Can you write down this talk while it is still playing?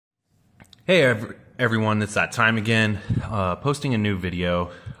Hey everyone, it's that time again, posting a new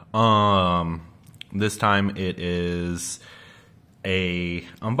video. This time it is a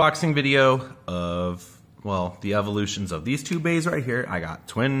unboxing video of, well, the evolutions of these two bays right here. I got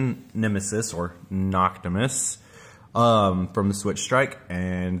Twin Nemesis or Noctimus from the Switch Strike,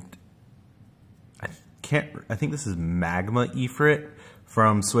 and I think this is Magma Ifrit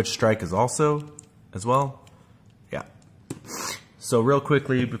from Switch Strike as well. Yeah. So real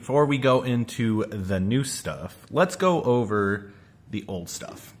quickly, before we go into the new stuff, let's go over the old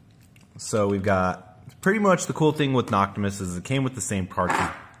stuff. So we've got, pretty much the cool thing with Noctimus is it came with the same parts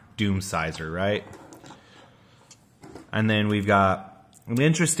as Doomsizer, right? And then we've got an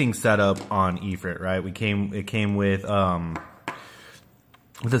interesting setup on Ifrit, right? It came with the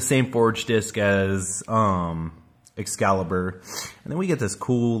same forge disc as Excalibur. And then we get this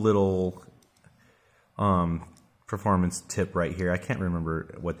cool little performance tip right here. I can't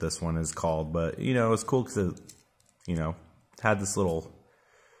remember what this one is called, but you know, it's cool because it, you know, had this little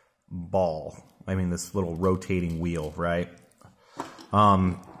ball. I mean, this little rotating wheel, right?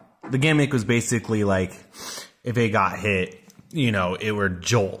 The gimmick was basically like, if it got hit, you know, it would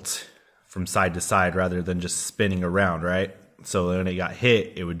jolt from side to side rather than just spinning around, right? So when it got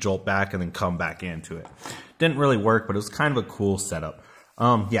hit, it would jolt back and then come back into it. Didn't really work, but it was kind of a cool setup.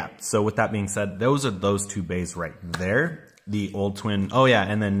 Yeah, so with that being said, those are those two bays right there. The old twin, oh yeah,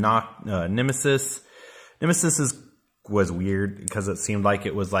 and then Nemesis. Nemesis was weird because it seemed like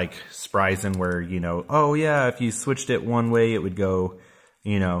it was like Spryzen where, you know, oh yeah, if you switched it one way, it would go,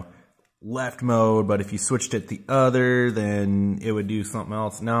 you know, left mode, but if you switched it the other, then it would do something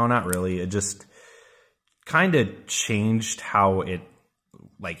else. No, not really. It just kind of changed how it,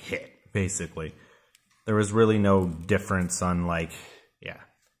 like, hit, basically. There was really no difference on, like, yeah,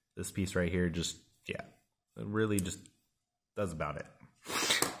 this piece right here just, yeah, it really just does about it.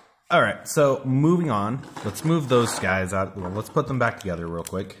 All right, so moving on. Let's move those guys out. Well, let's put them back together real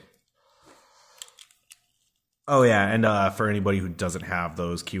quick. Oh, yeah, and for anybody who doesn't have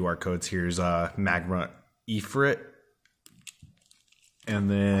those QR codes, here's Magma Ifrit.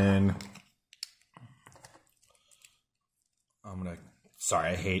 And then I'm going to, sorry,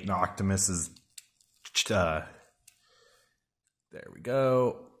 I hate Noctimus's, there we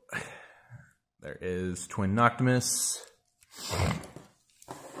go. There is Twin Noctimus.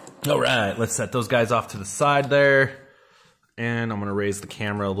 All right, let's set those guys off to the side there. And I'm going to raise the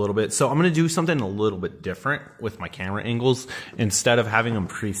camera a little bit. So I'm going to do something a little bit different with my camera angles. Instead of having them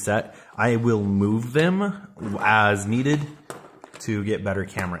preset, I will move them as needed to get better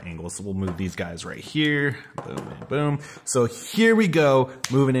camera angles. So we'll move these guys right here. Boom and boom. So here we go,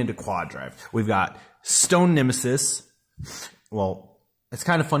 moving into quad drive. We've got Stone Nemesis. Well, it's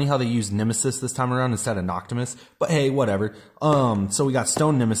kind of funny how they use Nemesis this time around instead of Noctimus, but hey, whatever. So we got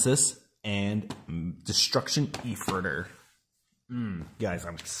Stone Nemesis and Destruction Ifritor. Guys,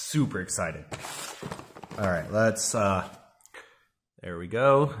 I'm super excited. All right, let's, there we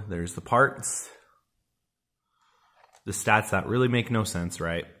go. There's the parts. The stats that really make no sense,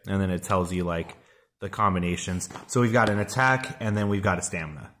 right? And then it tells you, like, the combinations. So we've got an attack, and then we've got a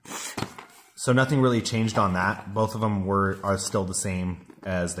stamina. So nothing really changed on that. Both of them are still the same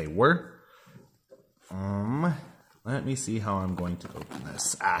as they were. Let me see how I'm going to open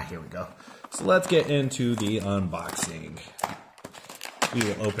this. Here we go. So let's get into the unboxing. We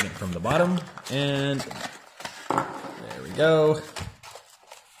will open it from the bottom, and there we go.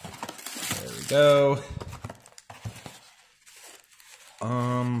 There we go.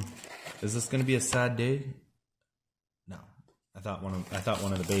 Is this going to be a sad day? No. I thought one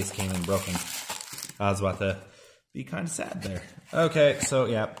of the bays came in broken. I was about to be kind of sad there. Okay, so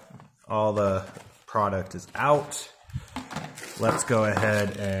yeah, all the product is out. Let's go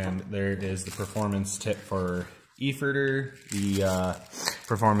ahead, and there is the performance tip for Ifritor, the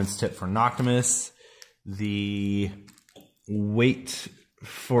performance tip for Noctimus, the weight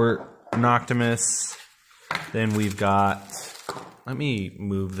for Noctimus. Then we've got, let me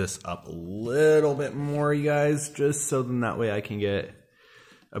move this up a little bit more, you guys, just so then that way I can get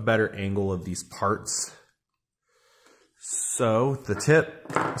a better angle of these parts. So the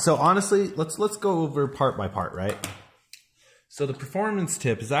tip, so honestly, let's go over part by part, right? So the performance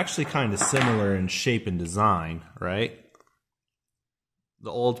tip is actually kind of similar in shape and design, right?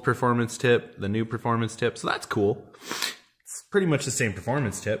 The old performance tip, the new performance tip, so that's cool. It's pretty much the same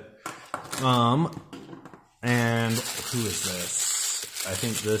performance tip. And who is this? I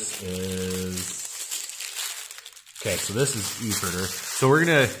think this is, okay, so this is Ifritor. So we're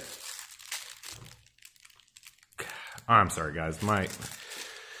gonna, I'm sorry guys, my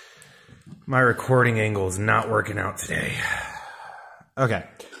recording angle is not working out today. Okay,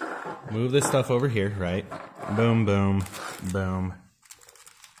 move this stuff over here, right? Boom, boom, boom.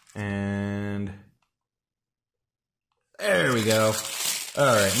 And there we go. All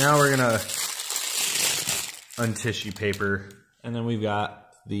right, now we're gonna untissue paper, and then we've got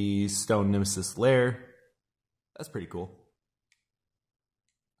the stone Nemesis lair. That's pretty cool.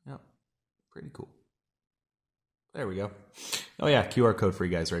 Yep, pretty cool. There we go. Oh yeah, QR code for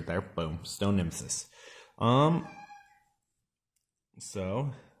you guys right there. Boom, stone Nemesis.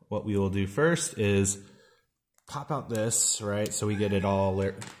 So what we will do first is pop out this, right? So we get it all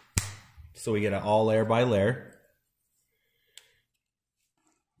layer. So we get it all layer by layer.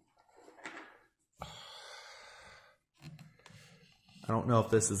 I don't know if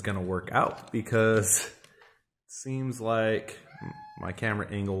this is going to work out because it seems like my camera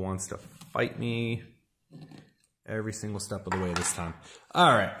angle wants to fight me every single step of the way this time.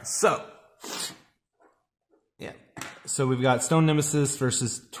 All right, so yeah. So we've got Stone Nemesis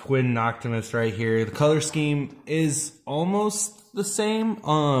versus Twin Noctimus right here. The color scheme is almost the same.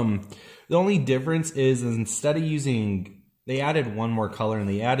 The only difference is instead of using, they added one more color and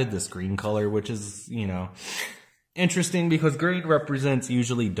they added this green color, which is, you know, interesting because green represents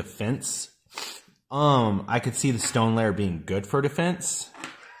usually defense. I could see the stone layer being good for defense.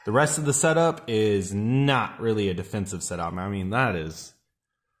 The rest of the setup is not really a defensive setup. I mean, that is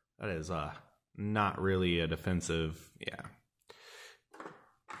not really a defensive, yeah,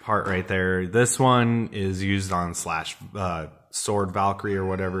 part right there. This one is used on Sword Valkyrie or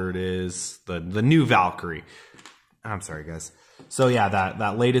whatever it is, the new Valkyrie. I'm sorry, guys. So yeah,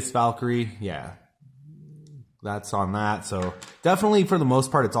 that latest Valkyrie, yeah, that's on that. So definitely for the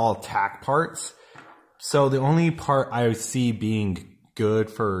most part, it's all attack parts. So the only part I see being good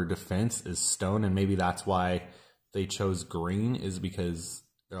for defense is stone, and maybe that's why they chose green, is because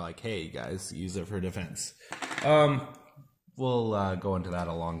they're like, hey guys, use it for defense. We'll go into that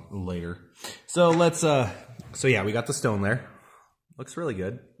along later. So let's so yeah, we got the stone there. Looks really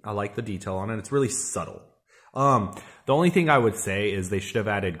good. I like the detail on it. It's really subtle. The only thing I would say is they should have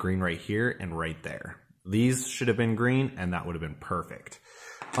added green right here and right there. These should have been green, and that would have been perfect.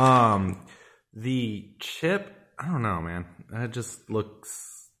 The chip, I don't know, man. It just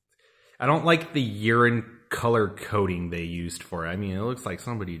looks... I don't like the urine color coating they used for it. I mean, it looks like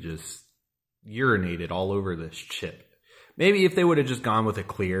somebody just urinated all over this chip. Maybe if they would have just gone with a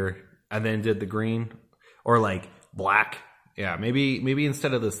clear and then did the green, or like black. Yeah, maybe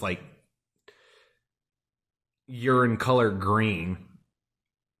instead of this like urine color green,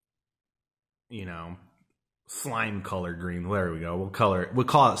 you know, slime color green. There we go. We'll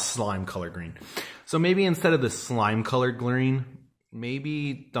call it slime color green. So maybe instead of the slime color green,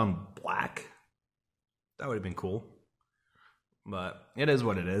 maybe done black. That would have been cool. But it is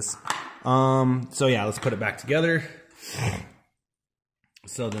what it is. So yeah, let's put it back together.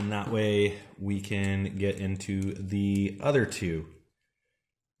 So then that way we can get into the other two.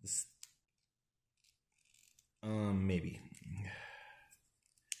 Maybe.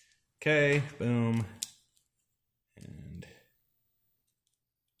 Okay, boom. And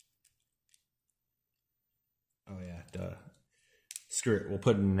oh yeah, duh. Screw it, we'll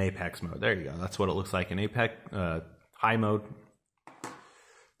put it in Apex mode. There you go. That's what it looks like in Apex high mode.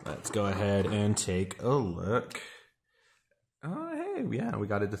 Let's go ahead and take a look. Oh, hey, yeah, we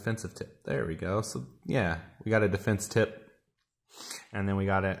got a defensive tip. There we go. So, yeah, we got a defense tip. And then we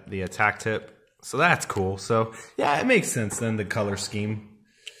got the attack tip. So that's cool. So, yeah, it makes sense then, the color scheme.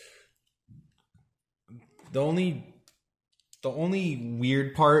 The only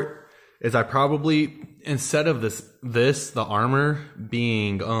weird part is I probably, instead of the armor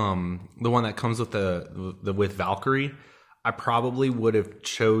being the one that comes with with Valkyrie, I probably would have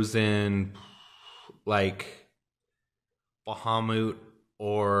chosen like Bahamut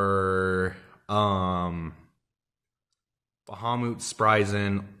or Bahamut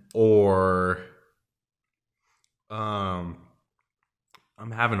Spryzen, or I'm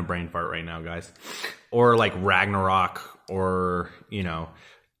having a brain fart right now, guys. Or like Ragnarok, or, you know,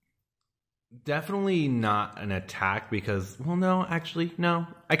 definitely not an attack because, well, no, actually, no,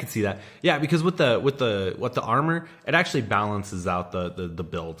 I could see that. Yeah, because with the armor, it actually balances out the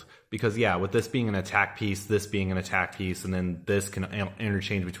build. Because yeah, with this being an attack piece, this being an attack piece, and then this can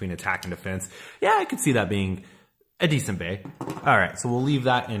interchange between attack and defense. Yeah, I could see that being a decent bay. All right, so we'll leave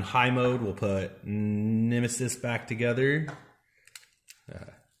that in high mode. We'll put Nemesis back together.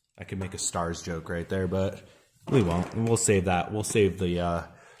 I could make a stars joke right there, but we won't. We'll save that. We'll save the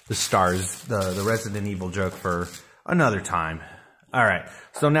stars, the Resident Evil joke for another time. All right,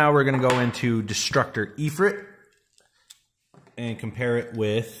 so now we're gonna go into Destructor Ifrit and compare it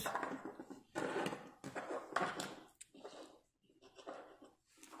with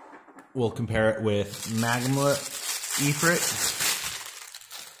we'll compare it with Magma Ifrit.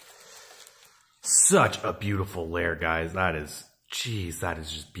 Such a beautiful lair, guys. That is, jeez, that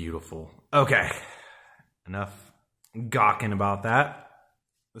is just beautiful. Okay, enough gawking about that.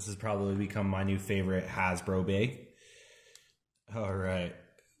 This has probably become my new favorite Hasbro Bay. All right.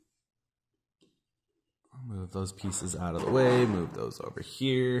 I'll move those pieces out of the way, move those over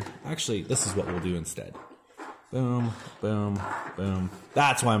here. Actually, this is what we'll do instead. Boom, boom, boom.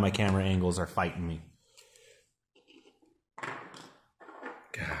 That's why my camera angles are fighting me.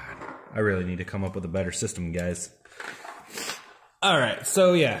 God, I really need to come up with a better system, guys. All right,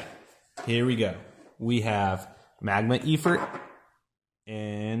 so yeah, here we go. We have Magma Ifrit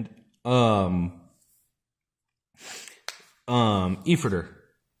and Ifritor.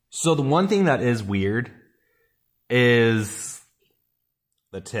 So the one thing that is weird is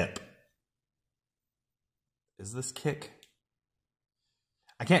the tip. Is this kick?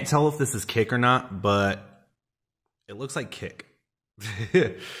 I can't tell if this is kick or not, but it looks like kick.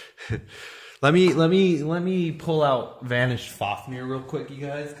 let me pull out Vanished Fafnir real quick, you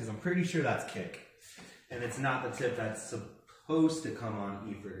guys, because I'm pretty sure that's kick. And it's not the tip that's supposed to come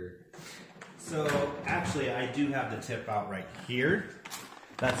on Ifritor. So actually I do have the tip out right here.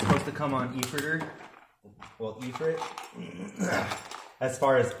 That's supposed to come on Ifritor. Well, Ifrit. As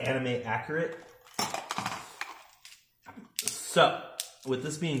far as anime accurate. So, with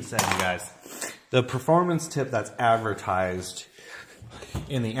this being said, you guys, the performance tip that's advertised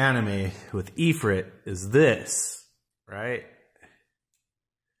in the anime with Ifrit is this, right?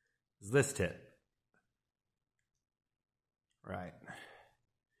 Is this tip. Right.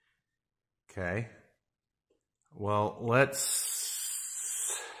 Okay. Well, that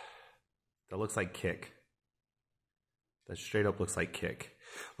looks like kick. That straight up looks like kick.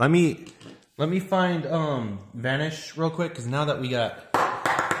 Let me find Vanish real quick, because now that we got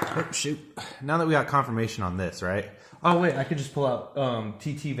now that we got confirmation on this, right? Oh wait, I could just pull out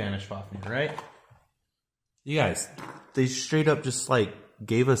TT Vanish Fafnir, right? You guys, they straight up just like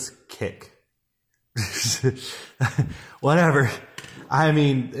gave us kick. Whatever. I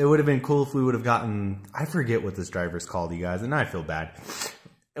mean, it would have been cool if we would have gotten, I forget what this driver's called, you guys, and I feel bad.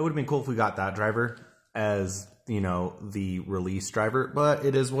 It would have been cool if we got that driver as, you know, the release driver, but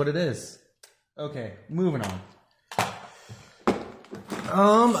it is what it is. Okay, moving on.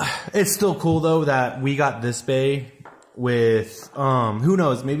 It's still cool though that we got this bay with, who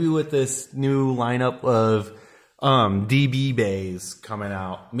knows, maybe with this new lineup of DB bays coming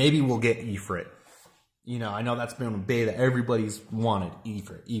out, maybe we'll get Ifrit. You know, I know that's been a bay that everybody's wanted.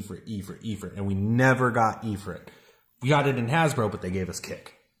 Ifrit. And we never got Ifrit. We got it in Hasbro, but they gave us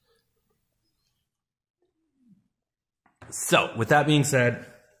kick. So, with that being said,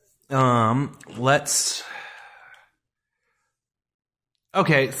 let's...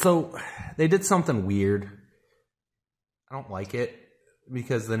 Okay, so they did something weird. I don't like it,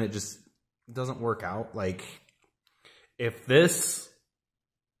 because then it just doesn't work out. Like, if the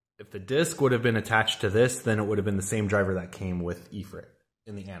disc would have been attached to this, then it would have been the same driver that came with Ifrit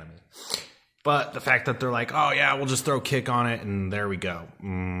in the anime. But the fact that they're like, oh yeah, we'll just throw kick on it, and there we go.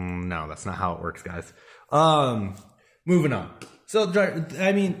 No, that's not how it works, guys. Moving on. So,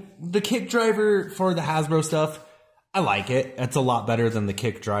 I mean, the kick driver for the Hasbro stuff, I like it. It's a lot better than the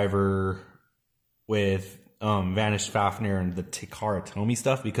kick driver with Vanished Fafnir and the Takara Tomy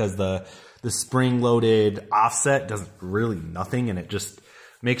stuff, because the spring-loaded offset does really nothing, and it just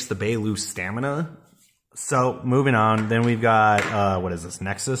makes the bay lose stamina. So, moving on. Then we've got, what is this,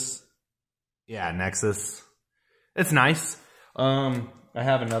 Nexus? Yeah, Nexus. It's nice. I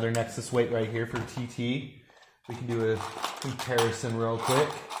have another Nexus weight right here for TT. We can do a comparison real quick.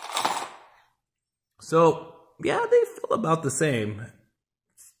 So, yeah, they feel about the same.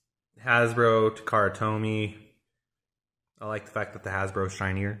 Hasbro, Takara Tomy. I like the fact that the Hasbro's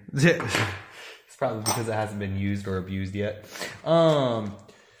shinier. It's probably because it hasn't been used or abused yet.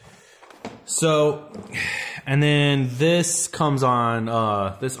 So, and then this comes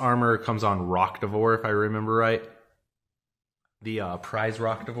on, this armor comes on Rocktavor, if I remember right. The prize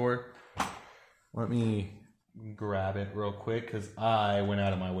Rocktavor. Let me grab it real quick, because I went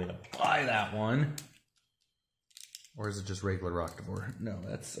out of my way to buy that one. Or is it just regular Rocktavor? No,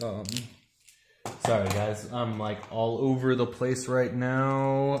 that's, sorry guys, I'm like all over the place right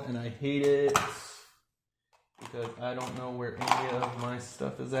now, and I hate it. Because I don't know where any of my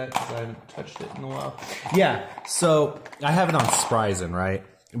stuff is at, because I haven't touched it in a while. Yeah, so I have it on Spryzen, right?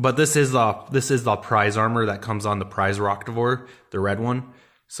 But this is the prize armor that comes on the prize Rocktavor, the red one.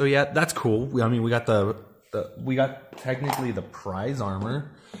 So yeah, that's cool. I mean, we got we got technically the prize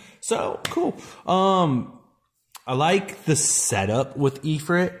armor. So cool. I like the setup with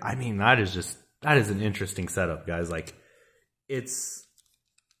Ifrit. I mean, that is an interesting setup, guys. Like, it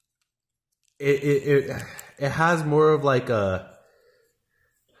has more of like it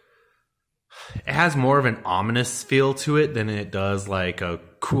has more of an ominous feel to it than it does like a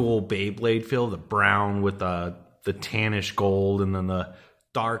cool Beyblade feel. The brown with the tannish gold and then the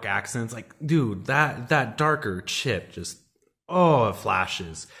dark accents. Like, dude, that darker chip just, oh, it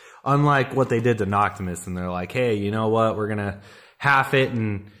flashes. Unlike what they did to Noctimus, and they're like, hey, you know what? We're gonna half it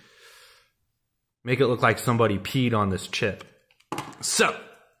and make it look like somebody peed on this chip. So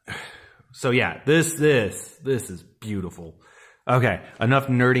yeah, this is beautiful. Okay, enough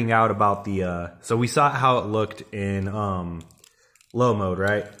nerding out about the, so we saw how it looked in low mode,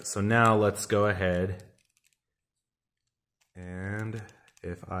 right? So now let's go ahead and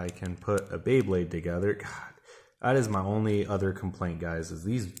if I can put a Beyblade together. God, that is my only other complaint, guys, is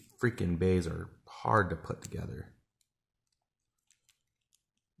these freaking bays are hard to put together.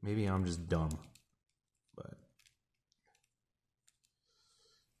 Maybe I'm just dumb, but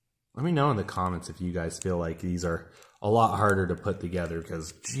let me know in the comments if you guys feel like these are a lot harder to put together,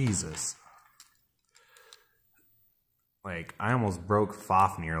 because Jesus, like, I almost broke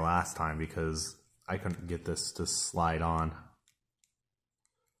Fafnir last time because I couldn't get this to slide on.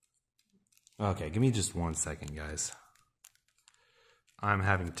 Okay, give me just 1 second, guys. I'm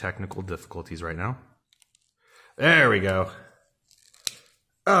having technical difficulties right now. There we go.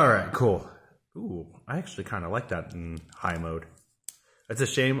 All right, cool. Ooh, I actually kind of like that in high mode. It's a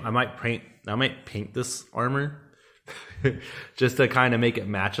shame. I might paint this armor just to kind of make it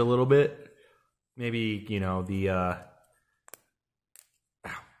match a little bit. Maybe, you know, the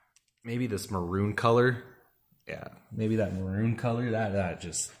maybe this maroon color. Yeah, maybe that maroon color. That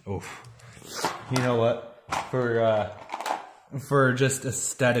just, oof. You know what? For just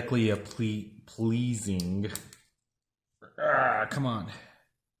aesthetically pleasing. Come on.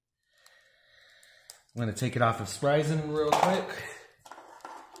 I'm gonna take it off of Spryzen real quick.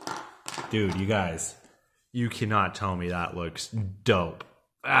 Dude, you guys, you cannot tell me that looks dope.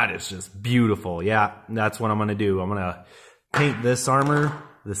 That is just beautiful. Yeah, that's what I'm gonna do. I'm gonna paint this armor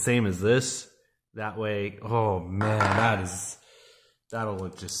the same as this. That way, oh man, that'll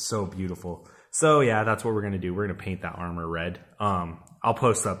look just so beautiful. So yeah, that's what we're gonna do. We're gonna paint that armor red. I'll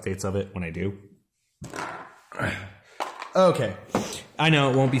post updates of it when I do. Okay, I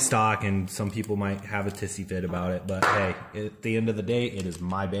know it won't be stock, and some people might have a tissy fit about it, but hey, at the end of the day, it is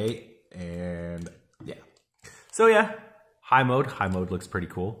my bait, and yeah. So yeah, high mode looks pretty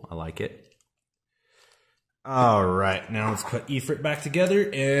cool. I like it. All right, now let's put Ifrit back together,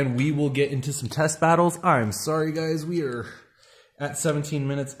 and we will get into some test battles. I'm sorry, guys, we are at 17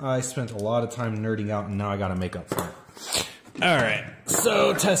 minutes. I spent a lot of time nerding out, and now I gotta make up for it. All right,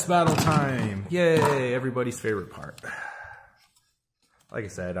 so test battle time. Yay, everybody's favorite part. Like I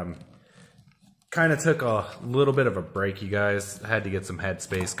said, I'm kind of took a little bit of a break, you guys. I had to get some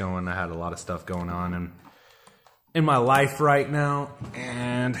headspace going. I had a lot of stuff going on in my life right now,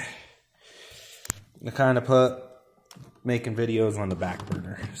 and I kind of put making videos on the back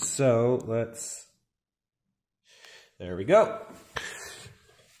burner. So there we go.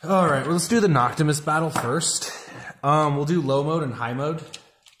 All right, well, let's do the Noctimus battle first. We'll do low mode and high mode.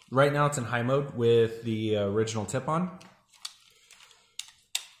 Right now it's in high mode with the original tip on.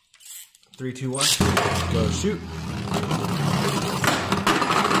 3, 2, 1, go shoot.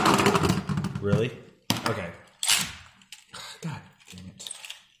 Really? Okay. God damn it.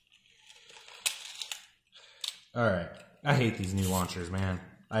 Alright. I hate these new launchers, man.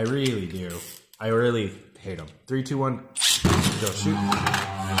 I really do. I really hate them. 3, 2, 1, go shoot.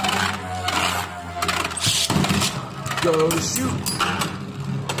 Go shoot.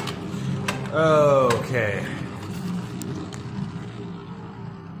 Okay.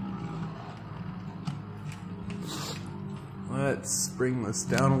 Let's bring this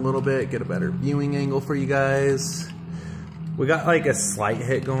down a little bit, get a better viewing angle for you guys. We got like a slight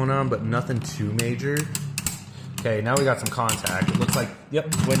hit going on, but nothing too major. Okay, now we got some contact. It looks like, yep,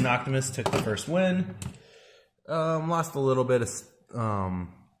 Win Noctimus took the first win. Lost a little bit of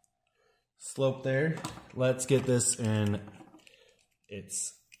slope there. Let's get this in.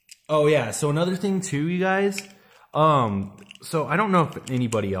 Oh yeah, so another thing too, you guys. So I don't know if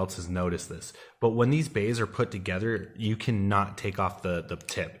anybody else has noticed this, but when these bays are put together, you cannot take off the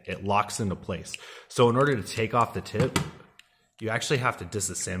tip. It locks into place. So in order to take off the tip, you actually have to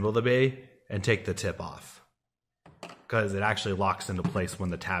disassemble the bay and take the tip off, because it actually locks into place when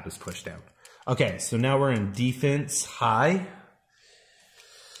the tab is pushed down. Okay, so now we're in defense high.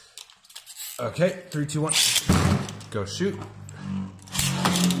 Okay, 3, 2, 1, go shoot.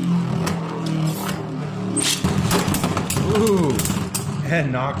 Ooh,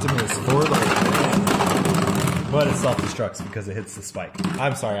 and Noctimus for the win. But it self-destructs because it hits the spike.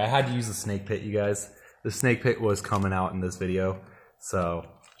 I'm sorry, I had to use the snake pit, you guys. The snake pit was coming out in this video, so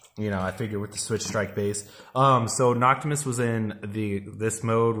you know, I figured with the switch strike base. So Noctimus was in this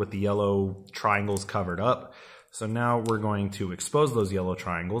mode with the yellow triangles covered up. So now we're going to expose those yellow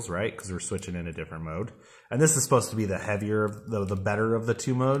triangles, right? Because we're switching in a different mode. And this is supposed to be the heavier, the better of the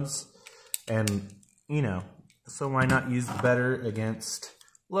two modes. And, you know, so why not use better against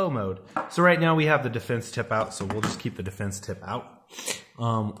low mode? So right now we have the defense tip out, so we'll just keep the defense tip out.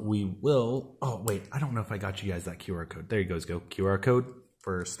 We will, oh wait, I don't know if I got you guys that QR code. There you go. QR code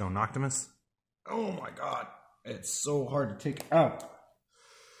for Stone Noctimus. Oh my god, it's so hard to take out.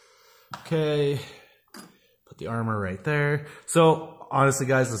 Okay, put the armor right there. So honestly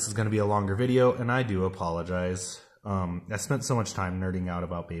guys, this is going to be a longer video and I do apologize. I spent so much time nerding out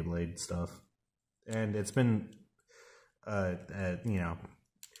about Beyblade stuff and it's been you know,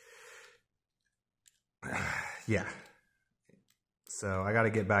 yeah, so I got to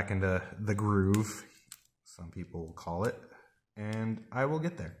get back into the groove, some people will call it, and I will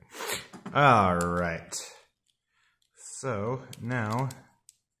get there. All right, so now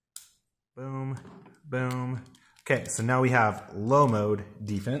boom, boom. Okay, so now we have low mode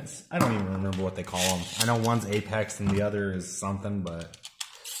defense. I don't even remember what they call them. I know one's Apex and the other is something, but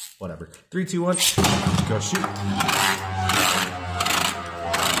whatever. 3, 2, 1, go shoot.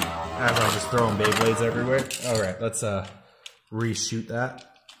 As I'm just throwing Beyblades everywhere. All right, let's reshoot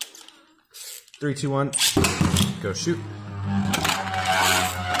that. 3, 2, 1, go shoot.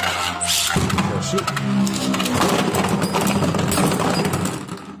 Go shoot.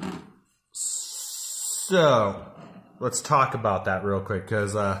 So let's talk about that real quick,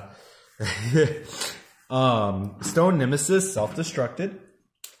 because Stone Nemesis self-destructed,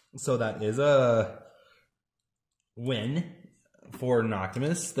 so that is a win for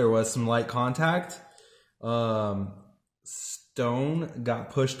Noctimus. There was some light contact. Stone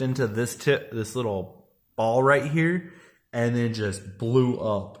got pushed into this little ball right here, and then just blew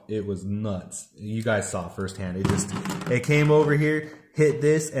up. It was nuts. You guys saw it firsthand. It came over here, hit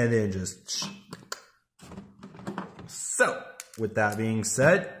this, and then just. So, with that being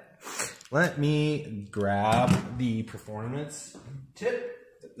said, let me grab the performance tip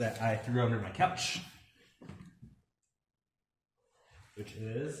that I threw under my couch, which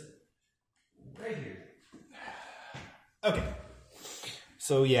is right here. Okay.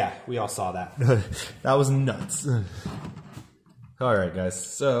 So yeah, we all saw that. That was nuts. All right, guys.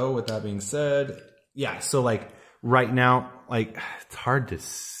 So with that being said, yeah, so like right now, like it's hard to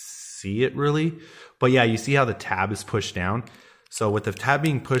see it really, but yeah, you see how the tab is pushed down. So with the tab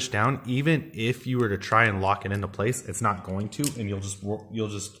being pushed down, even if you were to try and lock it into place, it's not going to, and you'll just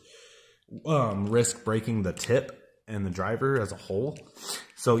risk breaking the tip and the driver as a whole.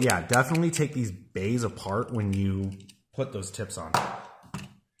 So yeah, definitely take these bays apart when you put those tips on.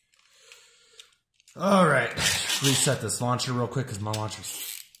 All right, reset this launcher real quick because my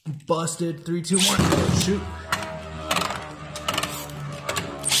launcher's busted. 3, 2, 1, go shoot.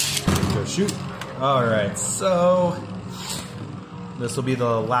 Go shoot. All right, so this will be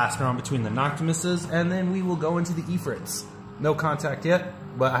the last round between the Noctimuses, and then we will go into the Ifrits. No contact yet,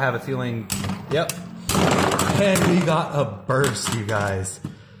 but I have a feeling, yep. And we got a burst, you guys.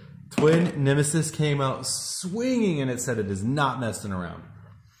 Twin Nemesis came out swinging, and it said it is not messing around.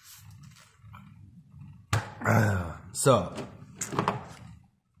 So,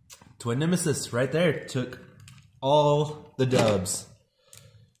 Twin Nemesis right there took all the dubs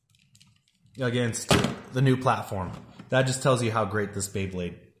against the new platform. That just tells you how great this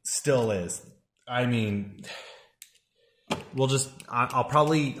Beyblade still is. I mean, I'll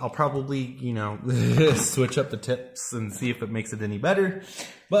probably, you know, switch up the tips and see if it makes it any better.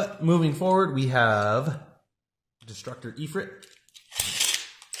 But moving forward, we have Destructor Ifrit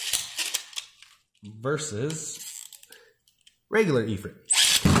versus regular Ifrit.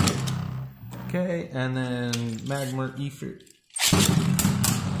 Okay, and then Magma Ifrit.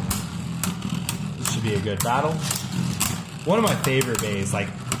 This should be a good battle. One of my favorite bays, like,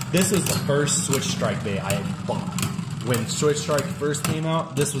 this was the first Switch Strike bay I bought. When Switch Strike first came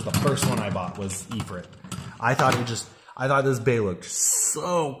out, this was the first one I bought, was Ifrit. I thought this bay looked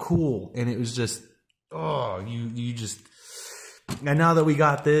so cool, and it was just, oh, you just, and now that we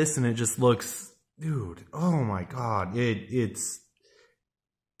got this, and it just looks, dude, oh my god, it's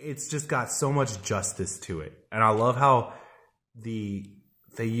just got so much justice to it. And I love how they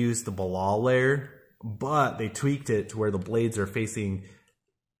used the Balal layer, but they tweaked it to where the blades are facing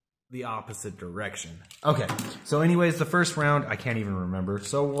the opposite direction. Okay, so anyways, the first round, I can't even remember,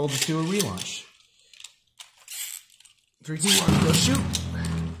 so we'll just do a relaunch. 3, 2, 1, go shoot.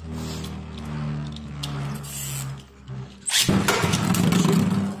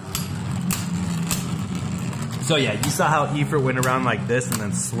 So yeah, you saw how Ifrit went around like this and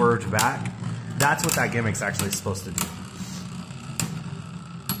then swerved back. That's what that gimmick's actually supposed to do.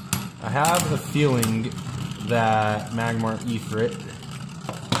 I have a feeling that Magmar Ifrit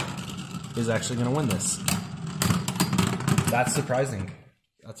is actually going to win this. That's surprising.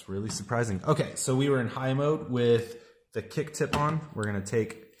 That's really surprising. Okay, so we were in high mode with the kick tip on. We're going to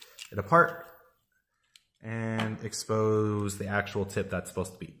take it apart and expose the actual tip that's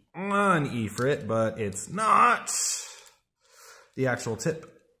supposed to be on Ifrit, but it's not the actual tip.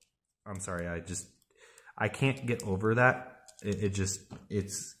 I'm sorry, I can't get over that.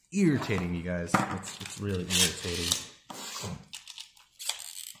 It's irritating, you guys. It's really irritating.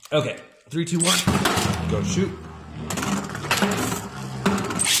 Okay, 3, 2, 1, go shoot.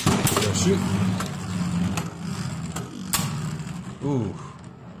 Go shoot. Ooh,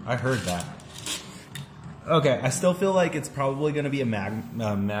 I heard that. Okay, I still feel like it's probably going to be a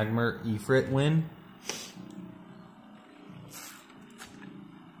Magmar Ifrit win.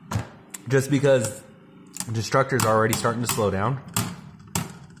 Just because Destructor's already starting to slow down.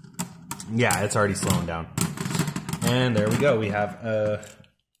 Yeah, it's already slowing down. And there we go. We have a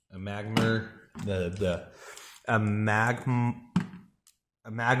Magmar, a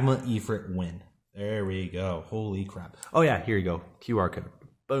Magma Ifrit win. There we go. Holy crap. Oh yeah, here you go. QR code.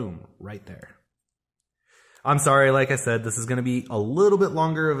 Boom, right there. I'm sorry, like I said, this is going to be a little bit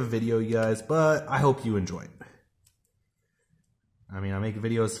longer of a video, you guys, but I hope you enjoy it. I mean, I make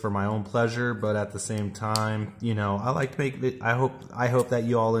videos for my own pleasure, but at the same time, you know, I like to make I hope that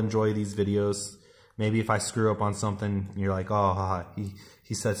you all enjoy these videos. Maybe if I screw up on something, you're like, oh, haha,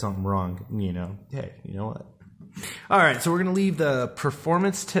 he said something wrong. You know, hey, you know what? All right, so we're going to leave the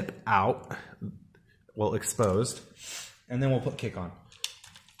performance tip out, well, exposed, and then we'll put kick on.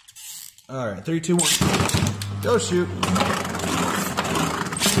 All right, 3, 2, 1, go shoot.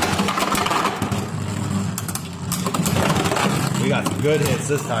 We got some good hits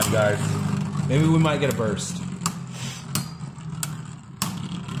this time, guys. Maybe we might get a burst.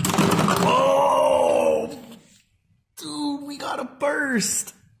 Oh! Dude, we got a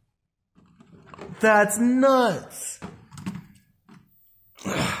burst. That's nuts.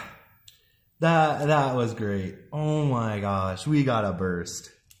 That was great. Oh my gosh, we got a burst.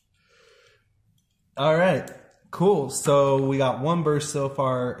 All right, cool. So we got one burst so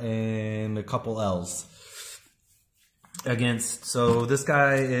far and a couple L's. So this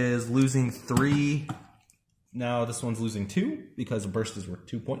guy is losing 3. Now this one's losing 2 because a burst is worth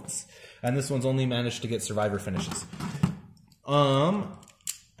 2 points. And this one's only managed to get survivor finishes.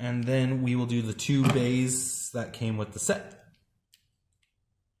 And then we will do the 2 bays that came with the set.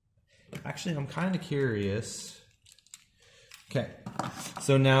 Actually, I'm kind of curious. Okay,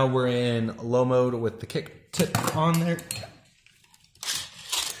 so now we're in low mode with the kick tip on there.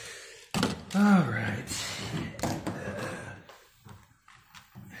 All right.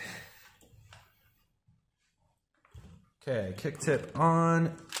 Okay, kick tip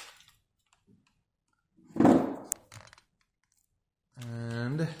on.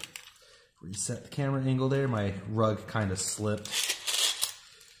 And reset the camera angle there. My rug kind of slipped.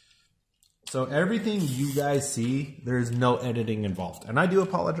 So everything you guys see, there's no editing involved. And I do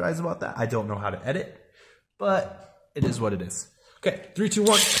apologize about that. I don't know how to edit, but it is what it is. Okay, 3, 2,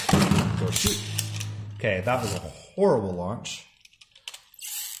 1, go shoot. Okay, that was a horrible launch.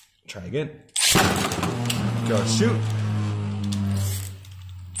 Try again. Go shoot.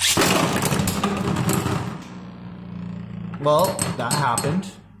 Well, that happened.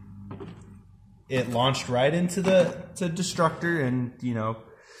 It launched right into the Destructor and, you know,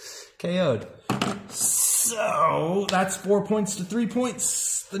 KO'd. So that's 4 points to 3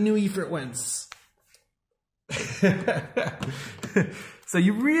 points. The new Ifrit wins. So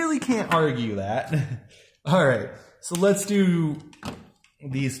you really can't argue that. All right, so let's do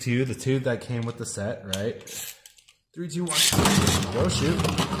these two, the 2 that came with the set, right? 3, 2, 1, go shoot.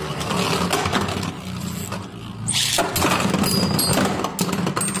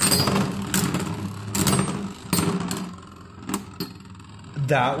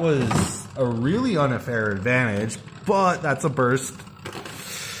 That was a really unfair advantage, but that's a burst.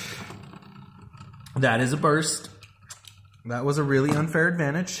 That is a burst. That was a really unfair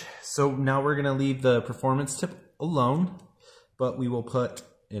advantage. So now we're going to leave the performance tip alone, but we will put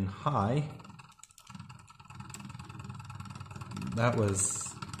in high. That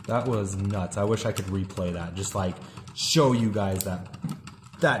was nuts. I wish I could replay that. Just like show you guys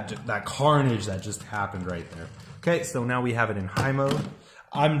that carnage that just happened right there. Okay, so now we have it in high mode.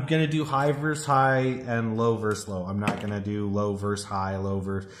 I'm going to do high versus high and low versus low. I'm not going to do low versus high, low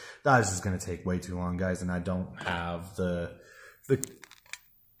versus... That's just going to take way too long, guys, and I don't have the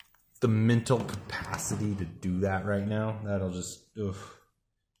mental capacity to do that right now. That'll just... Ugh.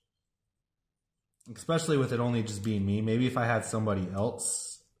 Especially with it only just being me. Maybe if I had somebody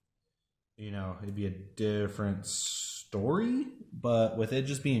else, you know, it'd be a different story. But with it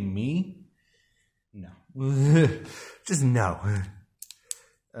just being me, no. Just no.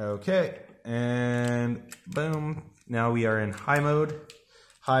 Okay, and boom. Now we are in high mode.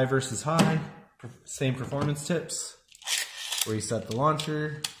 High versus high. Same performance tips. Reset the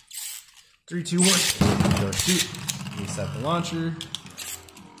launcher. 3, 2, 1. Go shoot. Reset the launcher.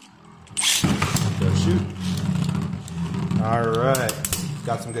 Go shoot. Alright.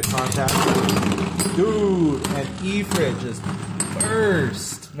 Got some good contact. Dude, and Ifrit just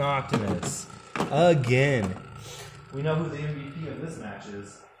burst Noctimus again. We know who the MVP of this match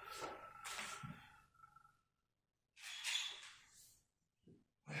is.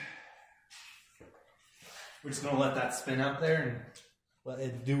 We're just going to let that spin up there and let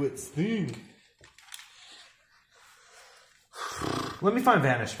it do its thing. Let me find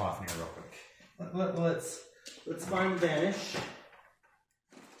Vanish Fafnir real quick. Let's find Vanish.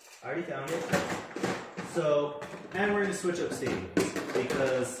 I already found it. So, and we're going to switch up stadiums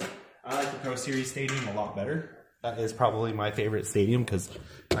because I like the Pro Series stadium a lot better. That is probably my favorite stadium because,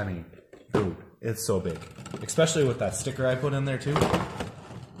 I mean, dude, it's so big. Especially with that sticker I put in there too.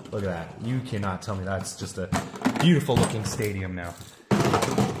 Look at that. You cannot tell me that's just a beautiful looking stadium now.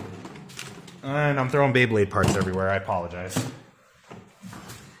 And I'm throwing Beyblade parts everywhere. I apologize.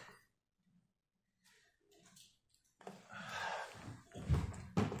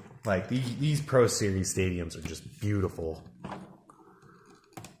 Like, these Pro Series stadiums are just beautiful.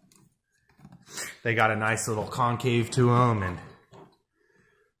 They got a nice little concave to them, and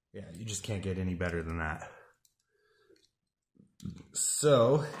yeah, you just can't get any better than that.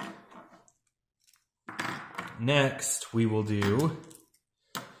 So, next we will do...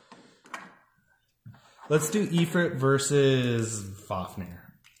 Let's do Ifrit versus Fafnir.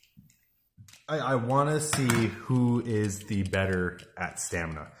 I want to see who is the better at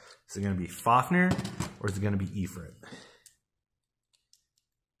stamina. Is it going to be Fafnir or is it going to be Ifrit?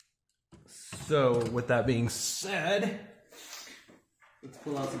 So, with that being said, let's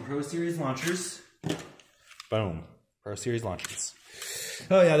pull out some Pro Series launchers. Boom. Pro Series launchers.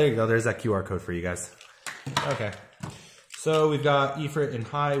 Oh yeah, there you go. There's that QR code for you guys. Okay. So, we've got Ifrit in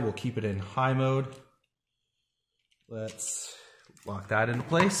high. We'll keep it in high mode. Let's lock that into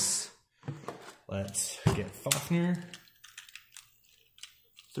place. Let's get Fafnir.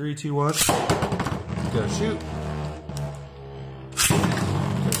 3, 2, 1. Go shoot.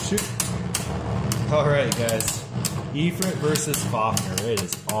 Go shoot. Alright, guys. Ifrit versus Fafnir. It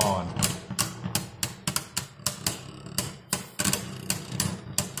is on.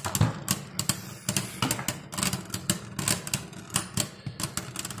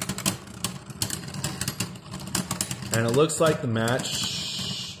 And it looks like the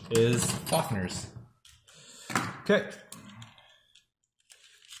match is Fafnir's. Okay.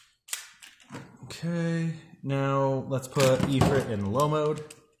 Okay, now let's put Ifrit in low mode.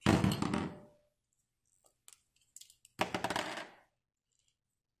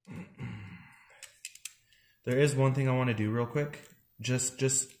 There is one thing I want to do real quick. Just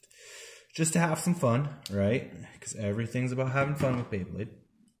to have some fun, right? Because everything's about having fun with Beyblade.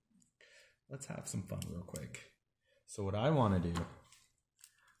 Let's have some fun real quick. So what I want to do,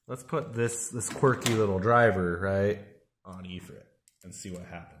 let's put this quirky little driver, right, on Ifrit and see what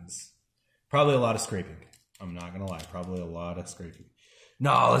happens. Probably a lot of scraping. I'm not gonna lie, probably a lot of scraping.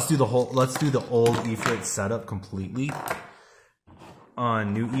 No, let's do the old Ifrit setup completely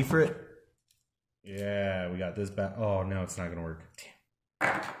on new Ifrit. Yeah, we got this back. Oh no, it's not gonna work.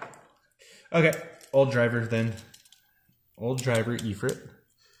 Damn. Okay, old driver then. Old driver Ifrit.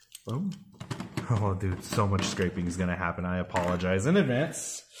 Boom. Oh, dude, so much scraping is gonna happen. I apologize in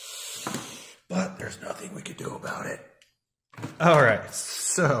advance, but there's nothing we can do about it. All right,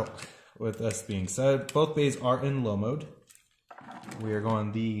 so with this being said, both bays are in low mode. We are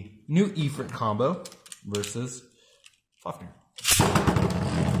going the new Ifrit combo versus Fafnir.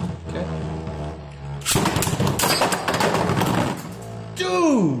 Okay.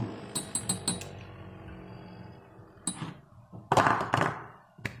 Dude!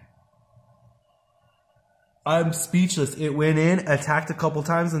 I'm speechless. It went in, attacked a couple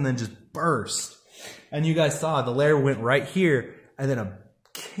times, and then just burst. And you guys saw the layer went right here, and then it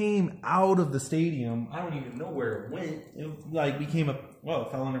came out of the stadium. I don't even know where it went. It like became a, well,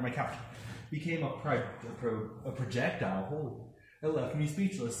 it fell under my couch. Became a projectile. It left me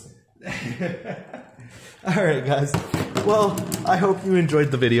speechless. Alright guys, well, I hope you enjoyed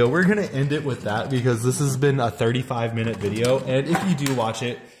the video. We're going to end it with that because this has been a 35-minute video, and if you do watch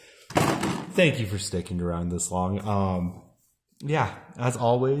it, thank you for sticking around this long. Yeah, as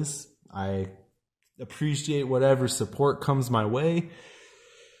always, I appreciate whatever support comes my way.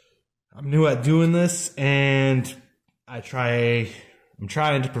 I'm new at doing this, and I'm trying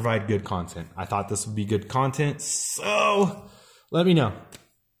to provide good content. I thought this would be good content, so let me know.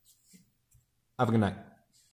 Have a good night.